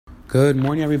Good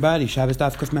morning, everybody. Shabbos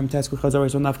Daf Kuf Mem Tes Kuchazar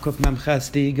Yisrael Daf Kuf Mem Ches.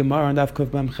 The Gemara on Daf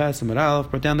Kuf Mem Ches Amud Aleph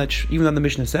brought down that even though the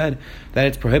Mishnah said that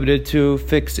it's prohibited to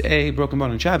fix a broken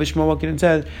bone on Shabbos, Shmuel walked in and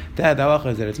said that the halacha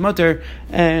is that it's mutter,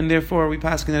 and therefore we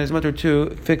pass that it's mutter to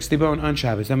fix the bone on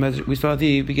Shabbos. And as we saw at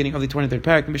the beginning of the 23rd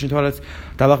parak, the Mishnah taught us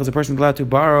the halacha is a person allowed to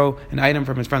borrow an item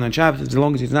from his friend on Shabbos as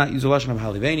long as he's not using the lashon of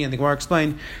halaveni. And the Gemara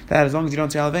explained that as long as you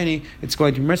don't say halaveni, it's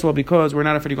going to be permissible because we're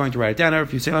not afraid of going to write it down. Or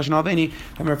if you say lashon halaveni,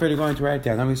 I'm afraid of going to write it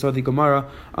down. Then we saw the Gemara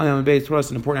on the base taught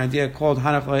us an important idea called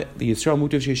Hanaf the Yisrael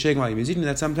Mutav Shesheg Mal Yimizidin,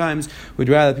 that sometimes we'd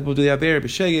rather people do the Aver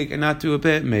B'Shegeg and not do a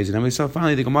bit amazing. And we saw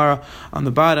finally the Gemara on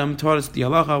the bottom taught us the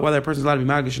halacha whether a person is allowed to be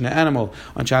magish in an animal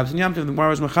on Shabbos and Yom Tov. The Gemara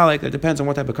was Mechalek. That depends on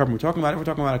what type of carbon we're talking about. If we're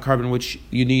talking about a carbon which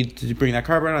you need to bring that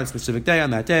carbon on a specific day, on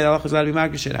that day the halacha is allowed to be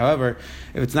magish it. However,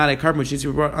 if it's not a carbon which needs to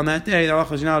be brought on that day, the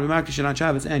halacha is not allowed to be magish it on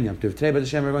Shabbos and Yom Tov. Today, by the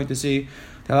Shem, we're going to see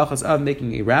the halachas of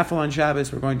making a raffle on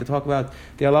Shabbos. We're going to talk about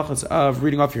the halachas of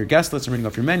reading off your guest list and reading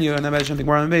off your menu, and then I think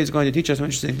Gemara is going to teach us some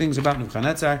interesting things about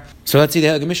Nebuchadnezzar. So let's see the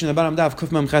Hagamish in the bottom daf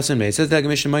Kuf Mem Ches Mei. It says the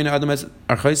Hagamish Mayna Adam as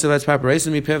Archaisav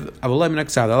Paparazim Mipiv Avolay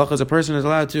Minaksav. The halacha is a person is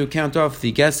allowed to count off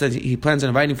the guests that he plans on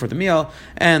inviting for the meal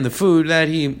and the food that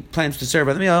he plans to serve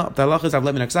at the meal. The halacha is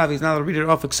Avolay Minaksav. He's not allowed to read it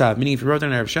off Ksav. Meaning, if he wrote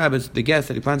down Erev Shabbos the guests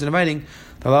that he plans on inviting,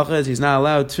 the halacha is he's not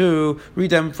allowed to read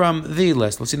them from the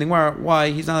list. Let's see the Gemara why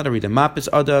he's not allowed to read them. Mapis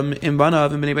Adam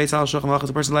Imbanav and Bnei Beis Al Shulchan Aruch is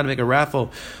a person allowed to make a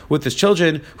raffle with his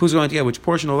children. Who's going to get which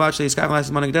portion? Will actually as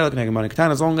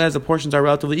long as the portions are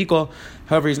relatively equal.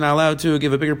 However, he's not allowed to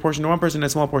give a bigger portion to one person and a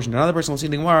small portion to another person. We'll see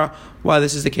the Gemara why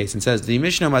this is the case. And says the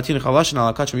Mishnah Matin Chalashin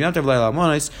Ala Kachim Yom Tov Leila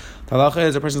Amonis. The halacha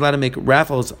is a person allowed to make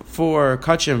raffles for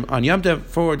Kachim on Yom Tov,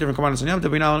 for different commandments on Yom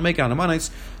Tov. We're not allowed to make it on Amonis.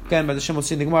 Again, by the Shem, we'll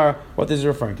see in the Gemara what this is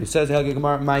referring to. It says,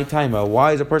 Gemara, my timer.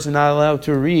 Why is a person not allowed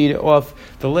to read off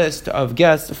the list of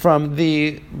guests from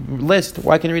the list?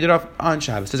 Why can't he read it off on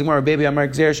Shabbos? It says, Gemara, baby, Amar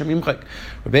Gzera Shem Yimchek.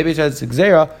 Baby says,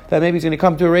 Gzera, that maybe he's going to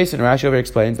come to erase it. And Rashi over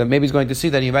explains that maybe he's going to see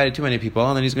that he invited too many people,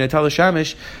 and then he's going to tell the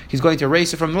Shamish he's going to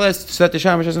erase it from the list so that the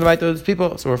Shamish doesn't invite those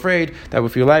people. So we're afraid that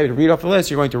if you allow you to read off the list,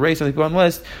 you're going to erase other people on the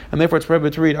list, and therefore it's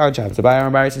prohibited to read on Shabbos.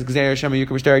 Abai says, Gzera Shem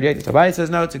Yukam Shtari Yatis. Abai says,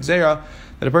 no, it's Gzera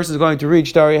that a person is going to read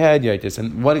Shtari Had Yatis.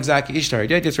 And what exactly is Shtari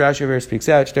Yatis? Rashi over speaks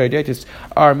out. Shtari Yatis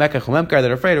are Mekach Umemkar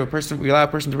that are afraid of a person. We allow a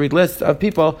person to read lists of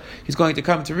people. He's going to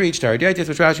come to read Shtari Yatis,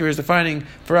 which Rashi is defining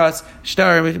for us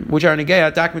Shtar, which are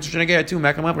Negeah, documents which are Negeah to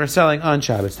Mekach Umemkar selling on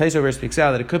Shabbos. Tais over speaks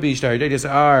out that it could be Shtari Yatis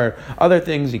are other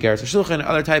things, Yigaris Shulchan,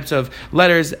 other types of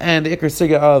letters, and the Ikar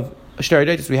Siga of Shtari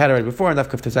Yatis we had already before, and Daf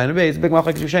Kuf Tezayin Beis, big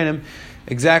Malchak Yishenim,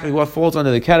 exactly what falls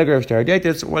under the category of Shtari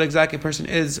Yatis, what exactly a person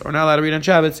is or not allowed to read on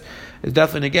Shabbos, is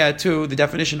definitely get to the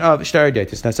definition of Shtari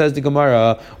Yatis. Now says the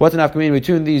Gemara, what's an afkamin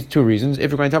between these two reasons? If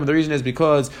you're going to tell me the reason is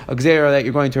because a Gzera that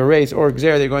you're going to erase, or a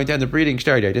Gzera that you're going to end up reading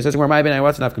Shtari Yatis, says the Gemara,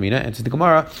 what's an afkamina? And says the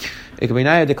Gemara, the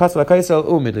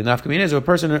afkamina is if a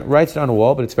person writes it on a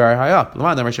wall, but it's very high up.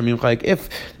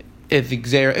 If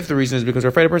the reason is because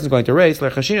we're afraid a person is going to erase,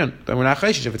 then we're not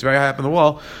chayshish. If it's very high up on the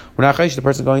wall, we're not chayshish. The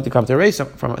person is going to come to erase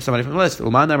from somebody from the list.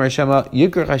 However,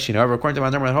 according to my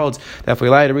number that holds that if we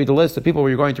allow you to read the list of people where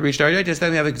you're going to reach Shtari Yatis,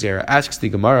 then we have a gzera. Asks the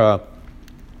Gemara.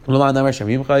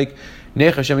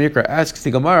 Asks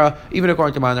the Gemara, even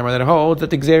according to my number that holds that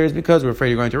the Gzera is because we're afraid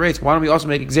you're going to erase. Why don't we also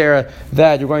make a Gzera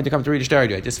that you're going to come to read a Shtari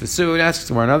Yatis? Vasu asks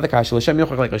Gemara another kasha. Is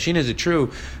it true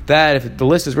that if the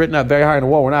list is written up very high on the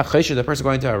wall, we're not chayshish the person is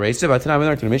going to erase it? But tonight we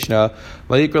learned in the Mishnah,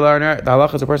 the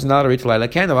halacha is a person not allowed to read to light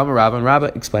like candle. I'm a rabbi, and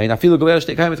Rabbi explained. The halacha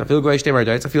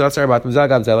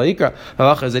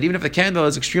is that even if the candle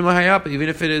is extremely high up, even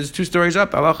if it is 2 stories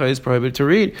up, the halacha is prohibited to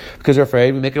read because we're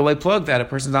afraid we make a light plug that a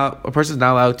person's not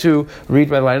allowed to read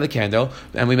by the light of the candle,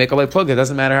 and we make a light plug. It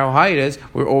doesn't matter how high it is.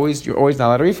 You're always not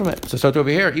allowed to read from it. So start over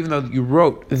here, even though you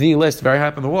wrote the list very high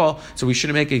up on the wall, so we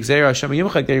shouldn't make a Gzera Shema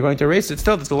Yimchak that you're going to erase it.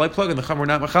 Still, there's the light plug and the Chum were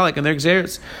not Machalik and they're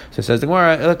Gzeras. So it says the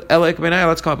Gemara,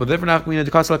 let's come up with a different afkamina to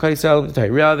Kasla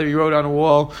Kaisel. Rather, you wrote on a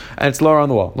wall and it's lower on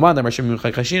the wall. According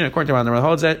to my number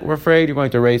holds that we're afraid you're going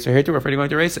to erase it. Here too, we're afraid you're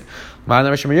going to erase it.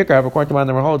 According to my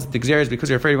number holds that the Gzera is because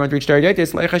you're afraid you're going to reach Shtari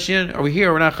Yatis. Over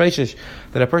here, we're not chayshish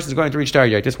that a person is going to reach Shtari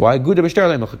Yatis. Why?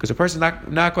 Because a person is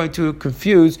not going to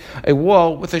confuse a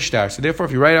wall with a shtar. So therefore,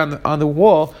 if you write on the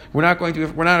wall, we're not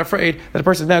afraid that a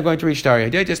person is not going to reach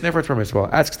Shtari Yatis. Therefore, it's permissible.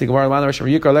 Asks the Gemara, there's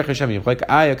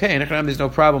no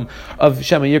problem of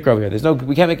Shema Yikra over here.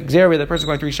 We can't make a Gzera that a person is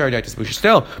going to reach Shtari Yatis. We should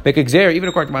still make a Gzera, even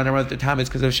according to my number at the time, it's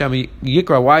because of Shema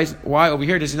Yikra. Why over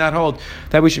here does he not hold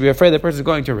that we should be afraid that the person is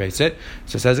going to erase it?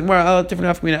 So it says the Gemara,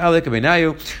 different afkamina.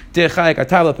 The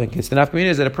nafkamina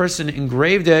is that a person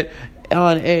engraved it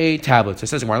on a tablet. So it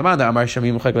says, according to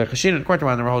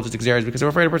Rambam, holds it's exeris because we're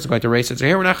afraid a person is going to erase it. So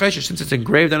here we're not cheshish, since it's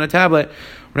engraved on a tablet,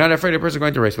 we're not afraid a person is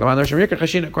going to erase it. According to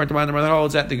Rambam, that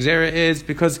holds that the exera is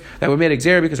because that we made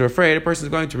exera because we're afraid a person is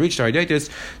going to reach Taridatus.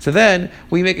 So then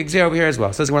we make exera over here as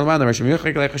well. So it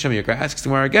says, asks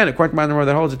tomorrow again, according to Rambam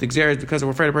that holds that the exera is because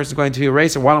we're afraid a person is going to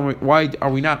erase it. Why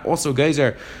are we not also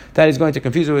geyser that is going to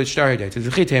confuse it with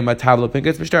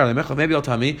Taridatus? Maybe you'll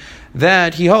tell me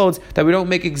that he holds that we don't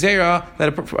make exera that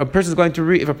a person is going to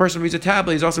read. If a person reads a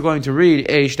tablet, he's also going to read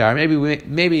a shtar. Maybe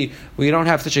we don't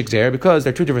have such exera because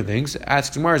they're two different things.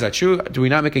 Asks Gemara, is that true? Do we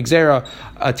not make exera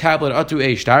a tablet atu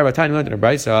a shtar? By the time we went to the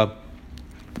Brisa,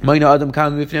 is a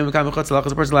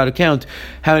person allowed to count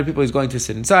how many people he's going to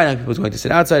sit inside, how many people he's going to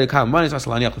sit outside, how many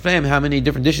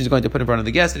different dishes he's going to put in front of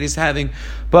the guest that he's having.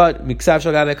 But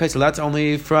that's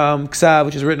only from ksav,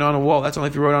 which is written on a wall. That's only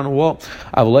if you wrote on a wall.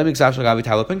 But not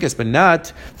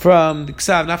from the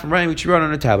ksav, not from writing, which you wrote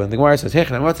on a tablet. And the Gemara says,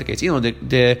 what's the case? If you're going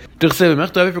to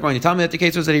tell me that the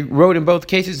case was that he wrote in both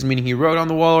cases, meaning he wrote on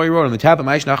the wall or he wrote on the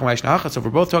tablet. So if we're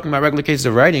both talking about regular cases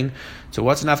of writing, so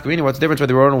what's the nafkamina? What's the difference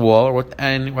whether he wrote on a wall or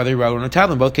whether he wrote on a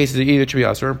tablet? In both cases, either should be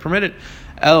usher or permitted.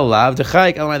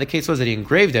 The case was that he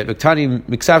engraved it. He's only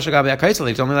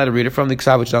allowed to read it from the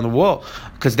ksav which is on the wall,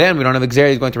 because then we don't have exera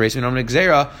he's going to erase. We don't have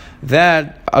exera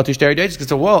that because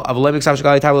it's a wall. But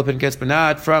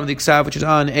not from the ksav which is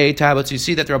on a tablet. So you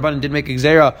see that the Rabbanan did make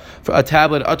exera for a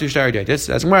tablet.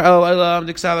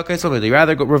 They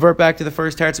rather revert back to the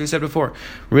first teretz we said before.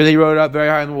 Really wrote it up very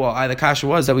high on the wall. The kasha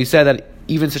was that we said that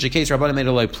even in such a case, Rabbanan made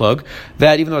a light plug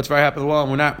that even though it's very high up on the wall,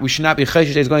 and we should not be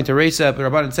cheshish is going to erase it. But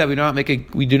Rabbanan said we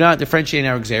do not differentiate in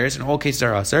our exeris. In all cases,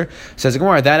 are aser. Says the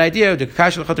Gemara, that idea the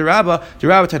kasha l'chater rabba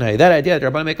tanai. That idea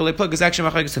that Rabbanan make a light plug is actually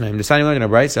machlekes tanaim. Deciding on a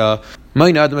brisa. The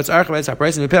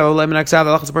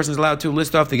person is allowed to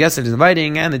list off the guests that he's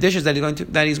inviting and the dishes that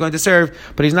he's going to serve,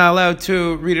 but he's not allowed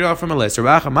to read it off from a list.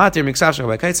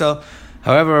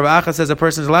 However, Rav Acha says a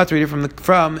person is allowed to read it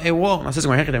from a wall. Now, says,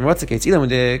 what's the case? If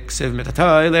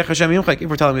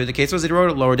we're telling me the case was that he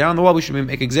wrote it lower down the wall, we should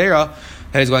make exera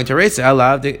that he's going to erase it.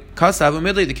 The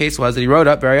case was that he wrote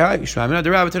up very high. So we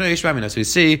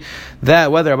see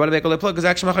that whether Rabbanan plug is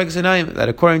actually that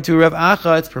according to Rav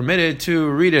Acha, it's permitted to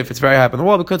read it if it's very high up on the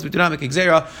wall because we do not make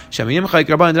exera.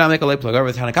 Rabbanan did not make a light plug.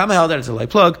 However, the Tanakama held that it's a light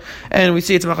plug, and we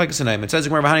see it's machlekes tanaim. It says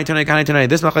this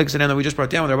machlekes tanaim that we just brought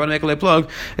down, whether Rabbanan make a light plug,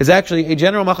 is actually a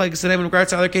general machlekes tanaim in regards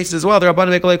to other cases as well. Whether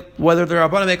the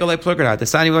Rabbanan make a light plug or not. The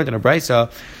sign going to the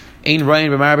brisa. Ain't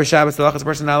Ryan b'mar b'Shabbos. The lachas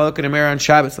person not looking at a mirror on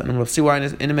Shabbos, and we'll see why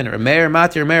in a minute. Meir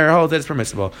matir, Meir holds that it's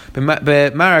permissible.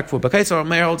 B'marakfu b'kaisor,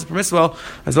 Meir holds it's permissible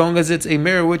as long as it's a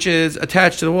mirror which is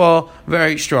attached to the wall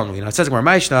very strongly. Now it says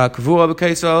Maishna kavua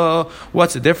b'kaisor.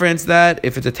 What's the difference? That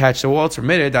if it's attached to the wall, it's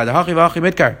permitted.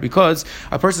 Because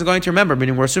a person is going to remember.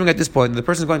 Meaning, we're assuming at this point the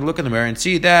person is going to look in the mirror and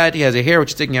see that he has a hair which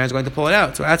is sticking out. He's going to pull it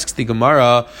out. So asks the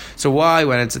Gemara. So why,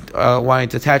 when it's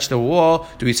attached to the wall,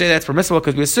 do we say that's permissible?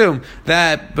 Because we assume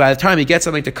that by the time he gets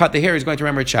something to cut the hair, he's going to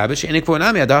remember it's Shabbos.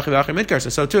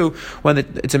 So too, when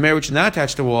it's a mirror which is not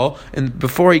attached to the wall, and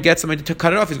before he gets something to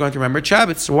cut it off, he's going to remember it's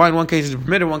Shabbos. So why in one case is it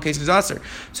permitted, in one case is aser?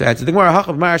 So that's the Gemara. Here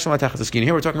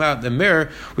we're talking about the mirror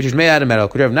which is made out of metal.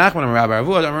 Why did the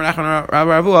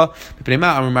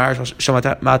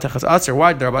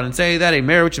Rabbanan say that a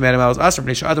mirror which is made out of metal is aser?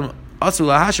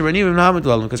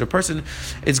 Because a person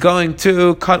is going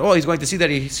to cut all, he's going to see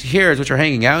that his hairs which are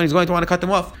hanging out, and he's going to want to cut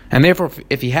them off. And therefore,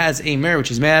 if he has a mirror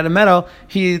which is made out of metal,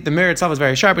 the mirror itself is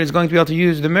very sharp, and he's going to be able to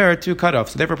use the mirror to cut off.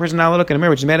 So therefore, a person now look at a mirror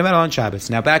which is made of metal on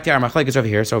Shabbos. Now back to our machlekes over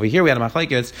here. So over here we had a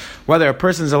machlekes whether a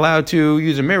person is allowed to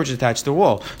use a mirror which is attached to the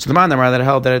wall. So the man that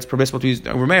held that it's permissible to use,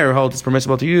 Meir holds it's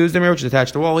permissible to use the mirror which is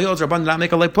attached to the wall. He holds Rabbanan did not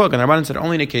make a light plug, and Rabbanan said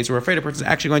only in a case where we're afraid a person is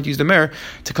actually going to use the mirror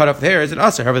to cut off the hair is it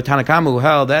aser. However, the Tanakama who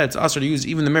held that it's aser to use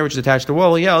even the mirror which is attached to the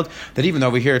wall, he held that even though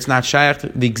over here it's not shaykh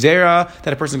the gzera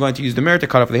that a person is going to use the mirror to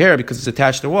cut off the hair because it's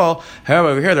attached to the wall. However,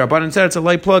 over here the Rabbanan said it's a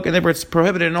light plug, and therefore it's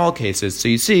prohibited in all cases. So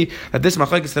you see that this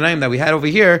machlekes tanaim that we had over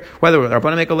here, whether the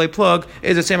Rabbanan make a light plug,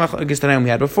 is the same machlekes tanaim we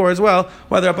had before as well.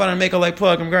 Whether the Rabbanan make a light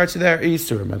plug in regards to their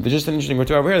Easter. There's just an interesting word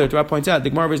over here. The Torah points out the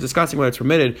Gemara is discussing whether it's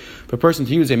permitted for a person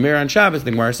to use a mirror on Shabbos.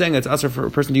 The Gemara is saying it's also for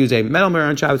a person to use a metal mirror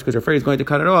on Shabbos because they're afraid he's going to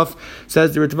cut it off.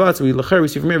 Says the Ritva, so we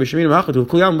see from here says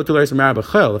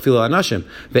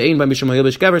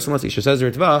the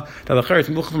Ritva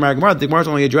that the Gemara is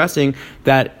only addressing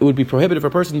that it would be prohibited for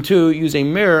a person to use a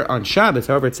mirror on Shabbos.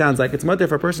 However, it sounds like it's mutter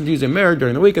for a person to use a mirror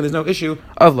during the week, and there's no issue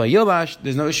of la yilbash.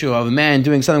 There's no issue of a man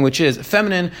doing something which is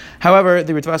feminine. However,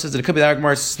 the Ritva says that it could be that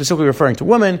Gemara is specifically referring to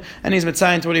women, and he's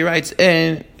mitzayin to what he writes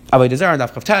in Avodah Zarah and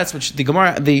Daf Chav Tes, which the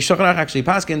Shulchan Aruch actually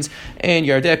paskins in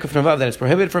Yardei Kuf Navav that it's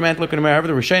prohibited for a man to look at a mirror. However,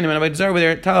 the Rishonim and Avodah Zarah over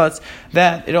there tell us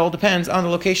that it all depends on the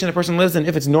location the person lives in.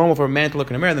 If it's normal for a man to look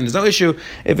in a mirror, then there's no issue.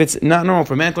 If it's not normal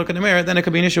for a man to look in a mirror, then it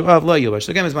could be an issue of lo yilbash.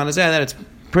 So again, it's manazeh that it's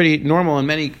pretty normal in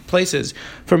many places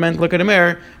for men to look at a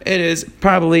mirror. It is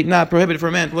probably not prohibited for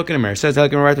a man to look in a mirror. Says the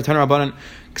Tanur Rabbanan.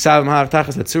 Says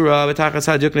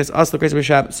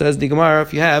the Gemara,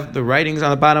 if you have the writings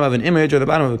on the bottom of an image or the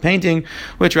bottom of a painting,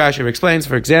 which Rashi explains,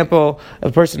 for example,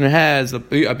 a person who has a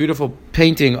beautiful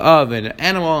painting of an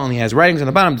animal and he has writings on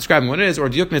the bottom describing what it is, or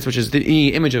diuknis, which is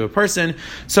the image of a person,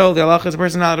 so the halacha is a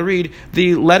person not allowed to read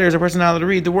the letters, a person not allowed to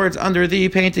read the words under the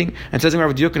painting. And says the Gemara,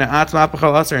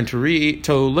 and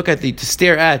to look at to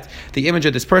stare at the image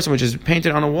of this person which is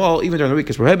painted on a wall even during the week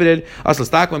is prohibited. Because the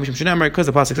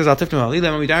pasuk says, "Al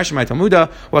tifnu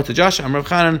what's the Josh? I'm Rav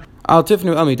Chanan. Al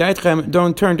tifnu ami daitchem.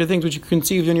 Don't turn to things which you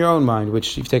conceived in your own mind."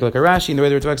 Which, if you take a look at Rashi, and the way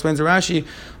the Ritva explains the Rashi,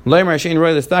 that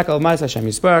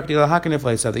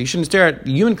you shouldn't stare at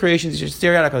human creations. You should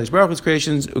stare at HaKadosh Baruch Hu's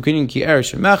creations. Like the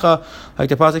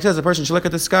pasuk says, the person should look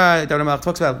at the sky. David HaMelech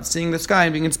talks about seeing the sky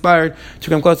and being inspired to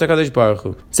come close to HaKadosh Baruch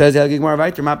Hu. Says the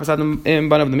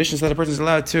Mishnah says a person is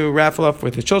allowed to raffle up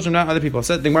with his children, not other people.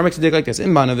 Says the Gemara makes a dig like this. The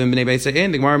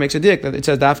Gemara makes a dig that it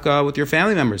says dafka with your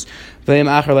family members. But it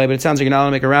sounds like you're not allowed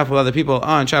to make a raffle with other people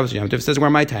on Shabbos and Yom Tov. It says where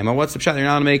my time. Well, what's the pshat? You're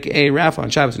not allowed to make a raffle on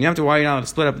Shabbos and Yom Tov. Why are you not allowed to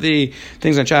split up the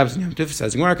things on Shabbos and Yom Tov? It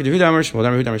says Gemara could do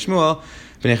Shmuel.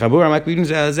 B'nei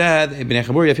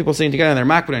Chabur, you have people sitting together and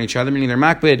they're makbid on each other, meaning they're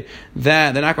makbid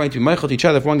that they're not going to be meichel to each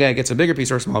other if one guy gets a bigger piece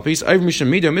or a small piece. The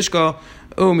halacha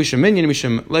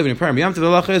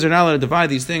is they're not allowed to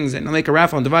divide these things and make a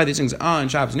raffle and divide these things on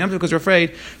Shabbos and Yom Tov because they're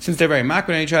afraid, since they're very makbid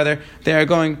on each other, they are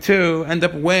going to end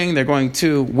up weighing, they're going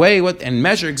to weigh what and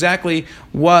measure exactly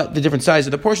what the different sizes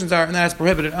of the portions are, and that is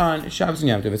prohibited on Shabbos and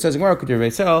Yom Tov. It says in Gemara, and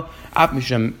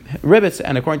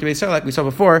according to Beis Hillel, like we saw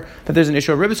before, that there's an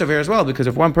issue of ribbis over here as well, because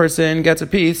if one person gets a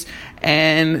piece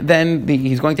and then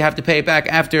he's going to have to pay it back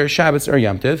after Shabbos or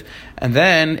Yom Tov, and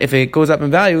then if it goes up in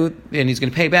value, then he's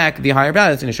going to pay back the higher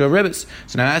value. It's an issue of ribbis.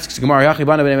 So now asks Gemara, asks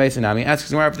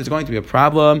Gemara if there's going to be a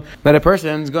problem that a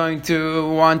person is going to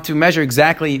want to measure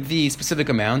exactly the specific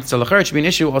amount. So l'chayr, it should be an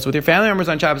issue also with your family members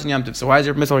on Shabbos and Yom Tov. So why is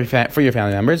it permissible for your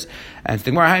family members? And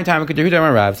the Gemara, high time, it's like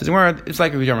Yehuda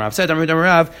Rav said, Rav,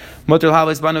 the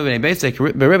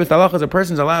halacha is a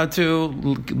person's allowed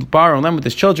to borrow and lend with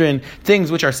his children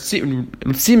things which are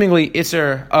seemingly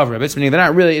isser of ribbis, meaning they're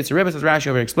not really isser ribbis, as Rashi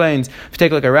over explains. If you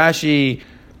take a look at Rashi,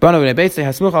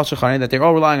 that they're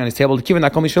all relying on his table,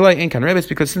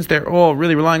 because since they're all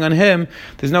really relying on him,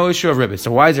 there's no issue of ribbis.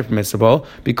 So why is it permissible?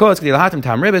 Because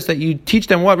that you teach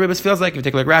them what ribbis feels like. If you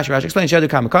take a look at Rashi explains so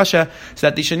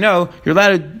that they should know you're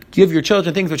allowed to give your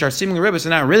children things which are seemingly ribbis and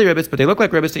not really ribbis, but they look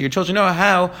like ribbis, that your children know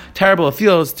how terrible it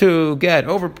feels to get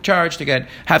overcharged, to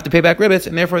have to pay back ribbis,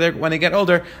 and therefore when they get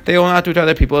older, they will not do it to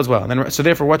other people as well. And then, so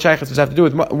therefore, what shaykhs does have to do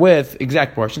with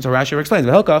exact portions? So Rashi explains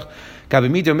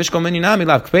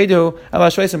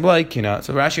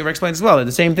so Rashi explains as well that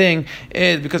the same thing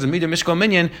is because of midah mishkol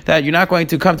minyan, that you're not going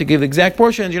to come to give exact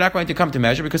portions, you're not going to come to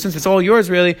measure, because since it's all yours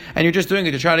really, and you're just doing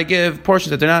it to try to give portions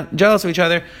that they're not jealous of each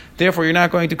other, therefore you're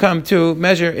not going to come to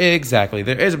measure exactly.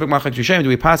 There is a big machlek Rishonim, do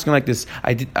we pass like this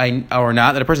or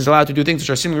not, that a person is allowed to do things which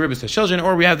are seemingly ribbis to children,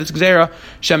 or we have this gzera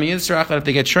shemi yisrach, that if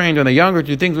they get trained when they're younger to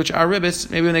do things which are ribbis,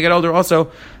 maybe when they get older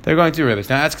also they're going to do ribbis.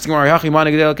 Now asks Gemara,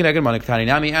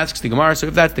 Nami asks the Gemara, so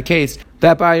if that's the case,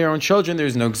 that by your own children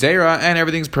there's no gzera and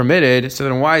everything's permitted, so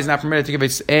then why is it not permitted to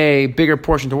give a bigger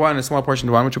portion to one and a small portion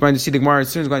to one, which we're going to see the Gemara as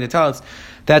soon as going to tell us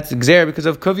that's gzera because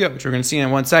of kuvya, which we're going to see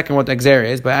in 1 second what the gzera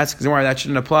is, but ask the Gemara that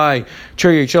shouldn't apply to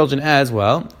your children as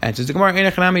well. And says the Gemara,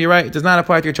 you're right, it does not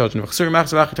apply to your children.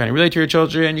 Really to your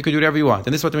children, you can do whatever you want.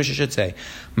 And this is what the Mishnah should say.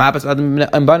 The person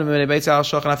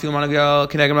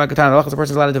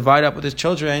is allowed to divide up with his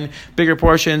children bigger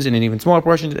portions and even smaller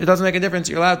portions. It doesn't make a difference.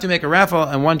 You're allowed to make a raffle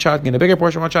and one child can get a bigger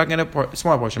portion, one child can get a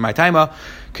smaller portion. My taima,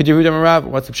 could you Yehuda Marav?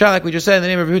 What's the pshat? Like we just said in the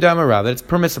name of Yehuda Marav, that it's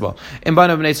permissible. In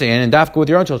Banav Bnei Sayin, and dafka with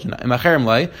your own children. In Macherim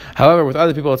Lay, however, with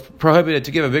other people, it's prohibited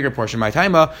to give a bigger portion. My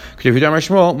taima, could you Yehuda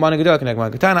Shmuel?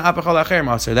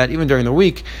 That even during the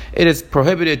week, it is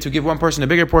prohibited to give one person a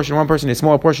bigger portion, one person a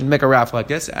smaller portion, to make a raffle like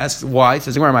this. Asks why?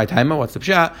 Says my taima. What's the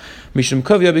pshat? Mishum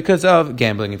kuvya, because of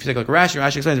gambling. If you take a look at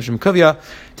Rashi explains Mishum kuvya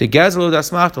to gazlu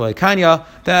dasmach to like kanya,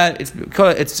 that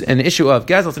it's an issue of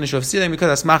gazl, it's an issue of stealing,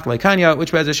 because Asmach Leikanya,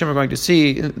 which Bez Hashem we're going to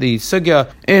see the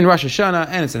sugya in Rosh Hashanah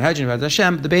and it's in Hajj and Bez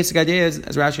Hashem. The basic idea is,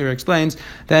 as Rashi explains,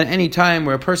 that any time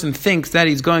where a person thinks that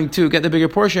he's going to get the bigger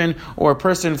portion, or a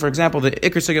person, for example, the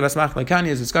Iker sugya of Asmach Leikanya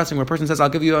is discussing where a person says, I'll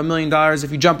give you $1 million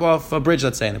if you jump off a bridge,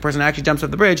 let's say, and the person actually jumps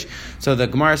off the bridge. So the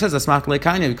Gemara says Asmach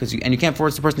Leikanya, because you can't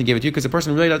force the person to give it to you because the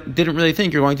person didn't really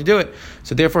think you're going to do it.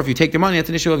 So therefore, if you take the money, that's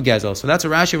an issue of Gezel. So that's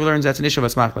what Rashi learns, that's an issue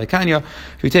of Asmach Leikanya.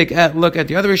 If we take a look at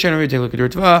the other Rishon, we take a look at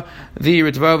Ritva. The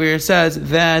Ritva over here says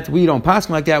that we don't pass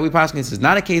like that. We pass this is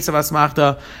not a case of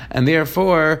Asmachta, and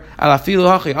therefore,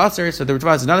 Alafilu Hachi Aser. So the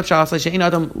Ritva is another Shal, Shein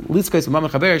Adam Liskos Mama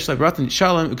Chaber, Shlek Ratan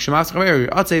Shalom, Ukshamas Chaber,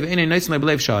 Atsev, Eine Nice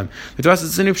Belev Shalom. The Ritva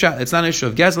is a new Shal. It's not an issue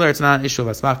of Gezler, it's not an issue of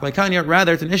Asmach Leikanya.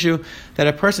 Rather, it's an issue that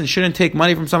a person shouldn't take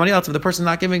money from somebody else if the person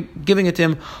not giving it to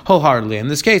him wholeheartedly. In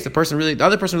this case, the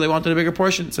other person really wanted a bigger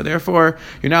portion, so therefore,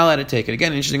 you're not allowed to take it.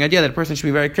 Again, an interesting idea that a person should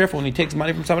be very careful when he takes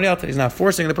money from somebody else, that he's not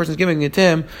forcing the person's giving it to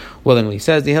him willingly.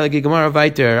 Says the Helagi Gemara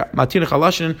Vaiter Matir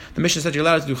Chalashin. The Mishnah said you're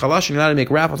allowed to do Chalashin, you're allowed to make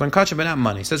raffles on Kachim, but not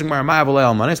money. Says Gemara Ma Avolei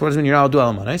Al Manis. What does it mean you're allowed to do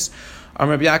Al Manis?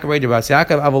 Rabbi Yaakov Reider Bas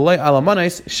Yaakov Avolei Al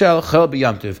Manis Shel Chel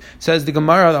B'Yamtiv. Says the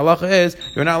Gemara, the halacha is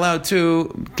you're not allowed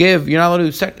to give, you're not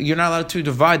allowed to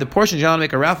divide the portions. You're not allowed to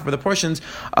make a raffle for the portions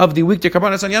of the weekday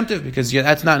karbanos on Yom Tov, because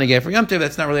that's not negay for Yom Tov,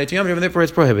 that's not related to Yom Tov, and therefore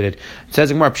it's prohibited. It says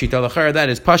the Gemara Pshita L'chara, that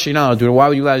is Pasha, you're not allowed to do it. Why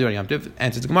would you allow to do it on Yom Tov?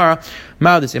 And says the Gemara,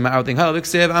 I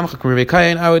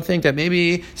would think that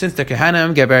maybe since the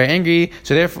Kehanim get very angry,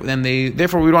 so therefore we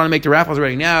don't want to make the raffles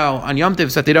ready now on Yom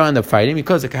Tov so that they don't end up fighting,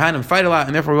 because the Kehanim fight a lot,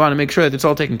 and therefore we want to make sure that it's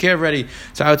all taken care of already.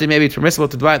 So I would say maybe it's permissible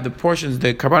to divide the portions,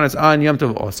 the karbanos on Yom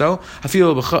Tov also.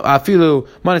 Afilu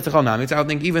manis techal namik. So I would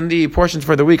think even the portions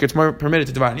for the week it's more permitted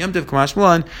to divide on Yom Tov Kamash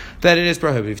Mulan, that it is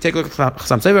prohibited. If you take a look at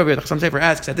Chasam Sefer over here, the Chasam Sefer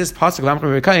asks that this pasuk of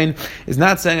Amchim V'Kayin is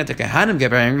not saying that the Kehanim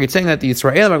get very angry. It's saying that the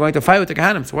Yisraelim are going to fight with the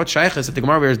Kehanim. So what shaykh is that the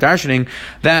Gemara is darshaning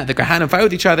that the Kehanim fight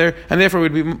with each other, and therefore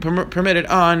would be permitted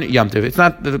on Yom Tov. It's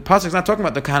not the pasuk is not talking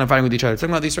about the Kehanim fighting with each other. It's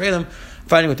talking about the Yisraelim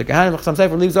fighting with the Kehanim. Chasam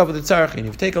Sefer leaves off with the Tzarech. And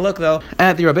if you take a look though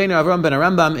at the Rabbeinu Avram ben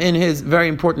Arambam in his very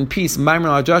important piece Maimer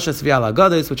al Joshua Sviala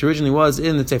Gadis, which originally was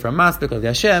in the Sefer Masbik of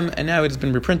Hashem, and now it has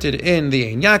been reprinted in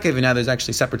the Ein Yaakov, and now there's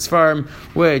actually separate Sfarim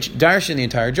which darshan the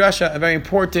entire Joshua. A very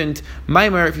important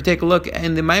Maimer. If you take a look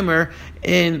in the Maimer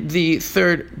in the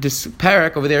third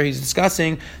parak over there, he's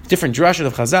discussing different drashas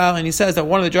of Chazal, and he says that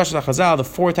one of the drashas of Chazal, the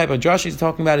four type of drashas he's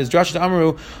talking about, is drashas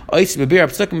Amru Ois Bebir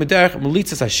Psukim Mederach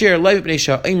Melitzas Asher Levi Bnei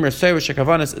Sha'imr Seirish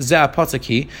Shekavanas Zeh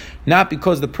Patzaki, not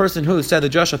because the person who said the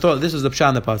drasha thought this was the pshat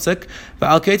in the pasuk,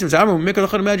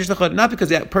 not because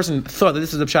that person thought that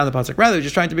this is the pshat in the pasuk. Rather, he's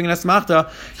just trying to bring an asmachta.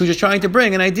 He was just trying to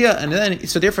bring an idea, and then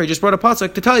so therefore he just brought a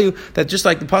pasuk to tell you that just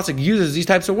like the pasuk uses these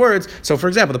types of words. So, for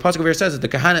example, the pasuk over here says that the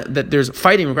kahana, that there's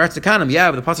fighting in regards to kahanim.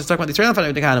 Yeah, but the pasuk is talking about the Israel fighting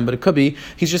with the kahanim, but it could be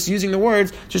he's just using the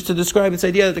words just to describe this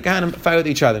idea that the kahanim fight with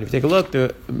each other. If you take a look,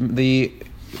 the Rabbeinu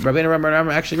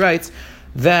Rambam actually writes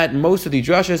that most of the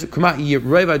drashas, Rabbeinu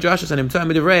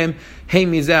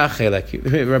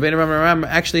Rambam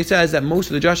actually says that most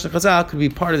of the drashas of Chazal could be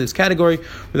part of this category,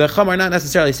 where the Chum are not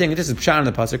necessarily saying that this is pshat in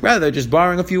the pasuk. Rather, they're just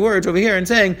borrowing a few words over here and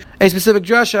saying a specific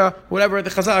drasha, whatever the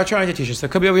Chazal are trying to teach us. So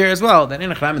it could be over here as well, that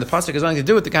in Chum the pasuk has nothing to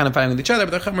do with the kind of fighting with each other,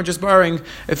 but the Chum are just borrowing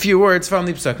a few words from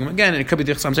the psukim. Again, it could be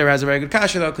the Chum has a very good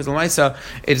kasha though, because the Lamaisa,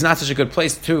 it is not such a good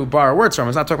place to borrow words from.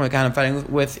 It's not talking about the kind of fighting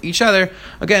with each other.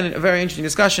 Again, a very interesting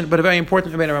discussion, but a very important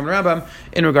Rabbeinu Rambam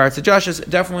in regards to Joshua.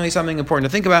 Definitely something important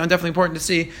to think about, and definitely important to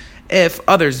see if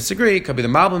others disagree. It could be the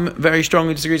Malbim very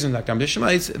strongly disagrees, and Dr.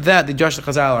 Shemais that the Joshua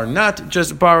Chazal are not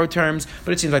just borrowed terms,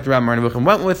 but it seems like the Rambam Nebuchim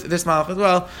went with this malach as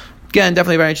well. Again,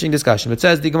 definitely a very interesting discussion. But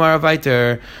says the Gemara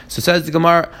Viter. So says the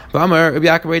Gemara, V'amar Rabbi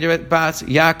Yaakov Reider Bas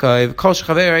Yaakov Kol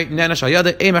Shechavei Nena Shal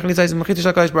Yada Eimach Nitzayis Mechita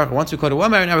Shal Kadosh Baruch Hu. Once we quote one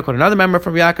member, now we quote another member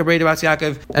from Yaakov Reider Bas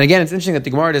Yaakov. And again, it's interesting that the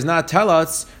Gemara does not tell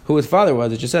us who his father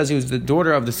was. It just says he was the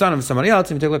daughter of the son of somebody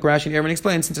else. And we take a look, Rashi and Aaron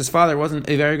explains, since his father wasn't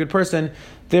a very good person,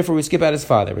 therefore we skip out his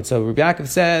father. But so Rabbi Yaakov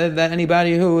said that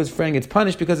anybody who is friend gets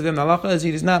punished because of him. The halacha is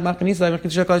he does not Mechita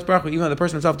Shal Kadosh Baruch Hu, even though the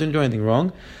person himself didn't do anything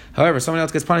wrong. However, someone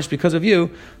else gets punished because of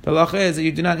you. The halacha is that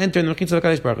you do not enter in the Mechitza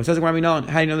Kadosh Baruch Hu. It says, how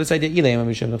do you know this idea?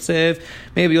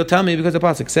 Maybe you'll tell me because the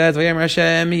pasuk says, and then the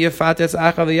pasuk says, so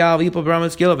and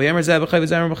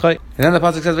then the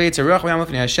pasuk says, he says,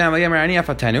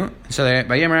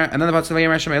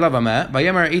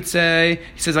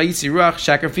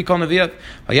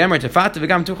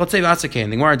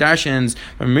 the Gemara darshans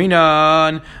from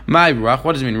Rinan, my ruach.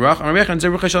 What does it mean, ruach?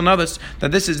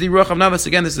 That this is the ruach of Navas.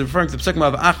 Again, this is referring to the psukim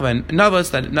of Achava and Navas,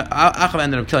 that Achava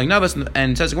ended up killing Navas,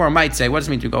 and says the Gemara might say, what does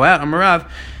it mean to go out? Amarav,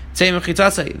 that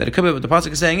it could be what the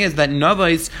pasuk is saying is that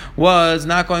Navas was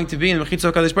not going to be in the Mechitza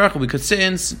Kadosh Baruch Hu, because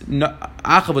since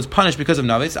Achav was punished because of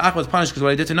Navais. Achav was punished because of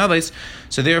what he did to Navais.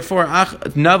 So therefore,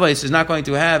 Navais is not going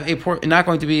to have not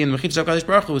going to be in Mechitzas HaKadosh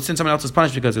Baruch Hu since someone else was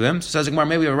punished because of him. So says the Gemara,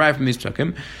 maybe we arrived from these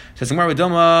psukim. Says the Gemara with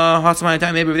Doma Hasamai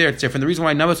time. Maybe over there it's different. The reason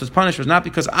why Navais was punished was not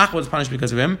because Achav was punished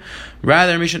because of him.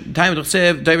 Rather,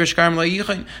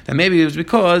 that maybe it was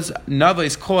because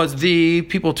Navais caused the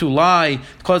people to lie,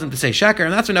 caused them to say sheker,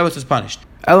 and that's when Navais was punished.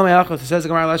 It says the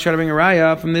Gemara, let's try to bring a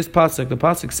raya from this pasuk. The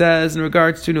pasuk says in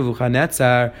regards to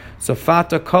Nebuchadnezzar,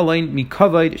 Safata kolain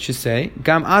mikavod shisei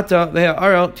gam ata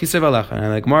ve'arel tisev alecha. And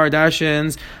like Gemara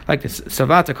darshins like this,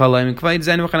 Safata kolain mikavod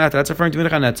zen Nebuchadnezzar. That's referring to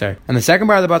Nebuchadnezzar. And the second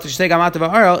part of the pasuk shisei gam ata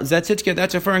ve'arel zet tzidkiyah.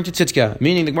 That's referring to tzidkiyah.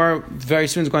 Meaning the Gemara very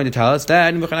soon is going to tell us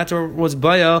that Nebuchadnezzar was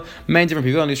bayal many different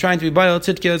people, and he was trying to be bayal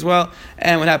tzidkiyah as well.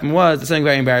 And what happened was something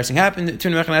very embarrassing happened to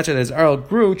Nebuchadnezzar. That his arel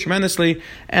grew tremendously,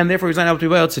 and therefore he was not able to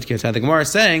be bayal tzidkiyah. So the Gemara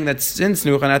saying that since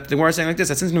Nebuchadnezzar, the Gemara is saying like this,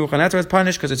 that since Nebuchadnezzar was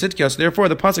punished because of Tzidkiyah, so therefore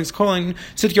the pasuk is calling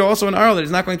Tzidkiyah also an arl that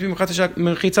is not going to be Mechitzas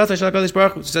HaKadosh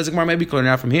Baruch Hu. So says the Gemara may be clear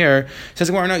now from here. Says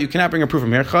the Gemara, no, you cannot bring a proof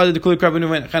from here. Because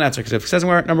if it says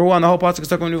Gemara, number one, the whole pasuk is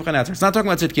talking about Nebuchadnezzar. It's not talking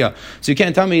about Tzidkiyah. So you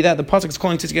can't tell me that the pasuk is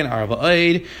calling Tzidkiyah an arl.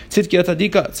 Tzidkiyah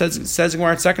Tzadika says the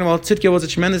Gemara. Second of all, Tzidkiyah was a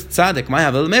tremendous tzaddik. Might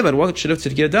have a but what should have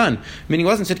Tzidkiyah done? Meaning it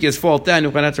wasn't Tzidkiyah's fault that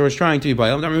Nebuchadnezzar was trying to be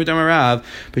bayil.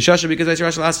 Because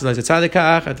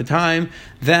at the time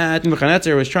that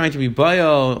Nebuchadnezzar was trying to be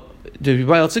bayil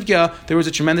Tzidkiyah, there was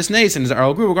a tremendous nace in his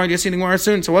Arel grew. We're going to see the Gemara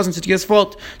soon, so it wasn't Tzidkiyah's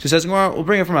fault. So says the Gemara, we'll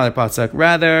bring it from another pasuk.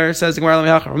 Rather, says the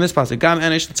Gemara from this pasuk, Gam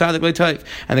Enish Tzaddik Leitayv,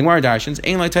 and the Gemara darshins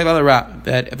Ein Leitayv Ala Ra,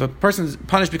 that if a person is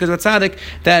punished because of a tzaddik,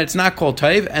 that it's not called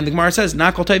Tayv, and the Gemara says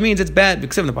not called Tayv means it's bad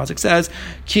because the pasuk says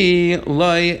Ki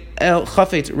Loi El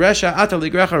Chafetz Resha Ata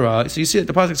Ligrechara. So you see that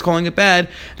the pasuk is calling it bad.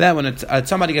 That when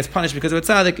somebody gets punished because of a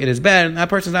tzaddik, it is bad, and that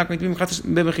person is not going to be Mechitzas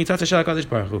HaKadosh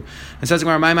Baruch Hu. And says the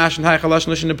Gemara, My Mashin Hai Chalash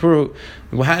Lishin Nepuru.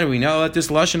 Well, how do we know that this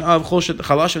lashon of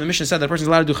chalashim? The Mishnah said that a person is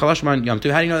allowed to do chalashim on Yom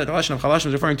Tov. How do you know that the lashon of chalashim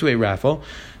is referring to a raffle?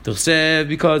 Because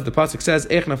the pasuk says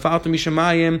Ech nafaltu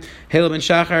mishamayim Hel ben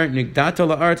Shachar nigdato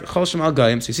laart chalashim al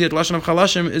gayim. So you see that the lashon of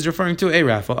chalashim is referring to a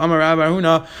raffle. Amar Rav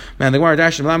Arhuna, man, the Gemara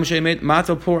dashim lam made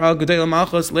matal pour al gadol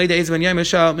malchus leida iz ben yom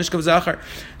mishal mishkav zachar.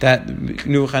 That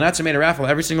Nebuchadnezzar made a raffle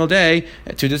every single day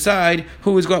to decide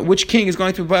which king is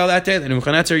going to be bayil that day. And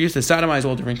Nebuchadnezzar used to sodomize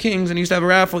all different kings, and he used to have a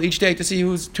raffle each day to see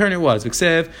whose turn it was.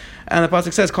 And the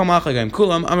pasuk says, "Kol machagim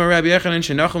kulam amar Rabbi Yechanan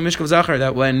shenachum mishkav zachar."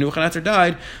 That when Nebuchadnezzar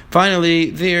died,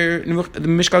 finally the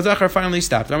mishkav zachar finally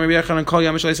stopped. Amar Rabbi Yechanan kol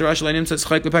yam shleisar Rashi leinim says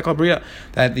chayk lepekal bria.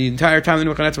 That the entire time that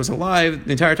Nebuchadnezzar was alive,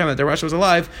 the entire time that the Rashi was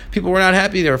alive, people were not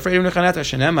happy. They were afraid of Nebuchadnezzar.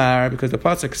 Shenemar, because the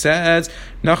pasuk says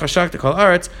nachashak kol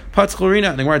aretz patz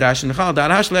churina. And the Gemara dashin nechal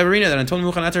dad hash leverina. That until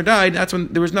Nebuchadnezzar died, that's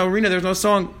when there was no arena, there was no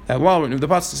song. That while the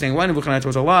pasuk is saying when Nebuchadnezzar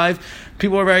was alive,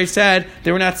 people were very sad.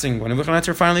 They were not singing. When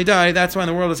Nebuchadnezzar finally died, that's when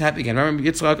the world was happy again. Remember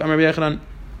Yitzchak, Amar Yechanan.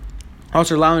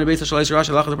 Also, allowing the base of Shalish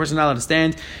Rashi, the person not allowed to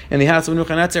stand in the house of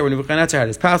Nebuchadnezzar when Nebuchadnezzar had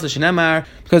his palace, Shenemar,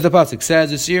 because the pasuk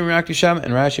says, "Yisir Mirakisham,"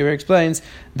 and Rashi explains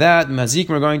that Mazikim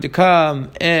are going to come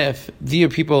if the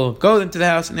people go into the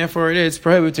house, and therefore it is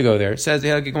prohibited to go there. It says the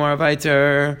Helgi Gemara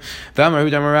Vayter, V'amar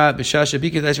Hudamarat B'Shasha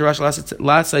Bikis Rashi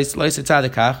Lasais Laisat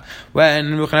Tzadikach.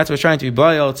 When Nebuchadnezzar was trying to be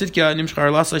bayil Tzidkiyah Nimshchar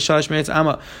Lasais Shalish Meitz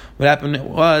Amma. What happened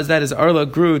was that his arla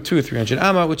grew to 300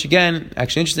 amma, which again,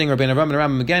 actually interesting. Rabbeinu Avraham and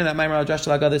Rambam again that Maimar Josh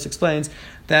This explains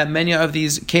that many of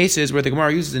these cases where the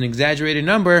Gemara uses an exaggerated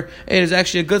number, it is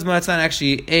actually a guzma. It's not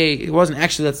actually it wasn't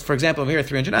actually, let's, for example, over here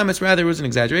 300 amas. Rather, it was an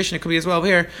exaggeration. It could be as well over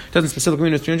here. It doesn't specifically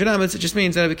mean it's 300 amas. It just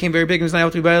means that it became very big and was not able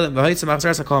to be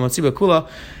bayil.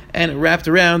 And it wrapped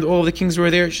around all of the kings who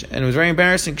were there, and it was very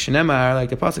embarrassing. Shenemar, like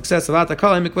the pasuk says,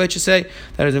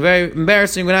 that is a very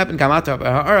embarrassing what happened. And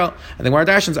the Gemara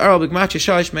darshins Arel b'gmatcha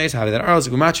shalish meis havi. That Arel is a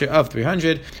gmatcha of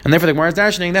 300, and therefore the Gemara is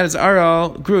darshaning that is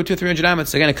Arel grew to 300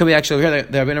 amas. Again, it could be actually over here.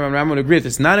 The Rabbeinu Avraham would agree that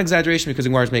it's not an exaggeration because the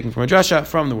Gemara is making from a drasha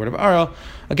from the word of Arel.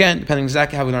 Again, depending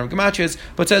exactly how we learn gmatchas,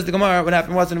 but says the Gemara, what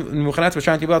happened was Nebuchadnezzar was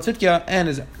trying to be bayil Tzidkiyah, and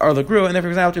his Arel grew, and therefore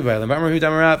he was not able to be bayil.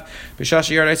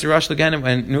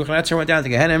 When Nebuchadnezzar went down to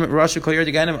Gehenna.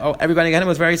 Everybody in Gehenna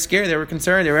was very scared. They were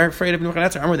concerned. They were afraid of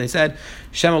Nebuchadnezzar. They said,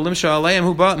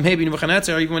 maybe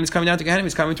Nebuchadnezzar, even when he's coming down to Gehenna,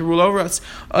 he's coming to rule over us.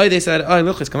 They said,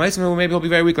 maybe he'll be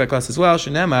very weak like us as well.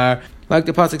 Like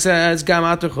the pasuk says,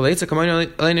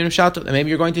 maybe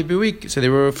you're going to be weak. So they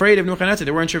were afraid of Nebuchadnezzar.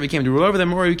 They weren't sure if he came to rule over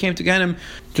them or if he came to Gehenna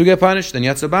to get punished. Then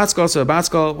Yatsa Baskal, so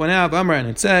Baskal went out, and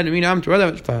it said, that you don't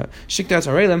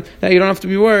have to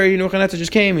be worried. Nebuchadnezzar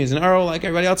just came. He's an arrow like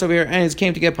everybody else over here, and he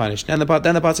came to get punished. Then the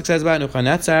pasuk says about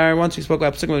Nebuchadnezzar. Once we spoke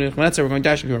about Pesukim of Nebuchadnezzar, we're going to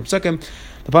dash a few more Pesukim.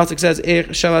 The pasuk says,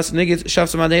 Shalas Nigit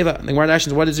Shafsa Madheva. The Gemara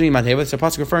asks, what does it mean, Madheva? It's a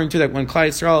pasuk referring to that when Klal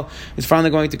Yisrael is finally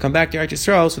going to come back to Eretz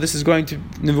Yisrael, so this is going to,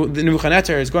 the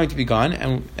Nebuchadnezzar is going to be gone,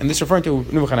 and this is referring to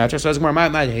Nebuchadnezzar. So as Gemara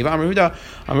Madheva, Amar Huda,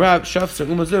 Amar Shafsa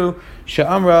Umazu,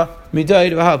 Sha'amra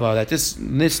Midayid Vahava, that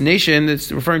this nation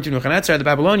that's referring to Nebuchadnezzar, the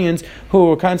Babylonians, who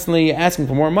were constantly asking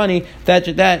for more money, that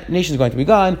nation is going to be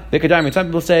gone. Some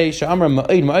people say Sha'amra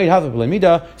Ma'id Ma'id Hava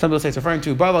B'Lemida. Some people say it's referring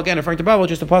to Babel, again referring to Babel,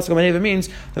 just the pasuk of Maneva means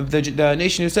the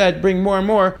nation who said bring more and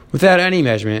more without any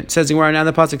measurement. It says now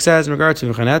the pasuk says in regard to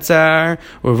Nebuchadnezzar,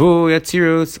 Urvu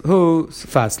Yatzirus Hu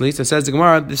Fasli. So it says the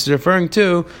Gemara, this is referring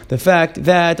to the fact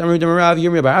that Amru Damarav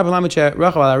Yirmiyah Bar Abalamach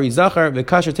Rachel Al Zachar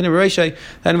V'Kasher Tinu Bereishay,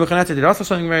 that Nebuchadnezzar did also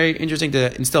something very interesting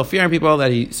to instill fear in people,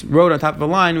 that he rode on top of a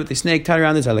line with a snake tied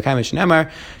around his head, Lekayim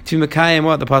Shnemar, to Mekayim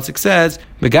what the pasuk says,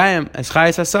 Begayim as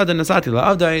Chayes Hasad and Nasati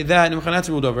La'avdai, that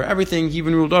Nebuchadnezzar ruled over everything. He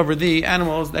even ruled over the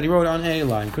animals that he rode on a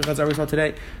line. We saw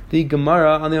today, the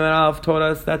Gemara on the Amarav taught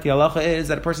us that the halacha is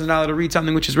that a person is not allowed to read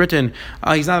something which is written.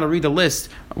 He's not allowed to read the list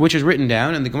which is written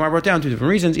down, and the Gemara brought down two different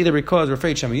reasons, either because we're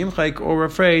afraid Shema Yimchek, or we're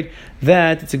afraid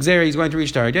that it's Xer, he's going to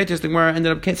reach Taradetis. The Gemara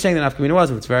ended up saying that Nafkamina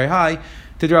was, if it's very high,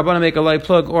 did the Rabbana make a light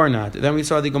plug or not? Then we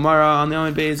saw the Gemara on the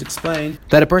Omen Beis explain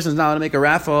that a person is not allowed to make a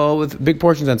raffle with big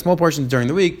portions and small portions during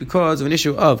the week because of an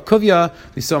issue of kuvya.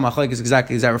 We saw Machlek is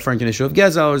exactly, is that referring to an issue of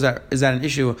gezel, or is that an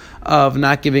issue of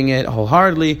not giving it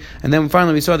wholeheartedly? And then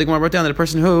finally we saw the Gemara brought down that a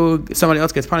person who somebody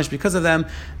else gets punished because of them,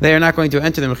 they are not going to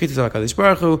enter the Mechitzas of HaKadosh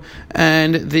Baruch Hu.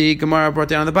 And the Gemara brought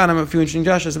down on the bottom a few interesting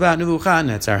jashas about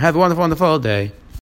Nebuchadnezzar. Have a wonderful, wonderful day.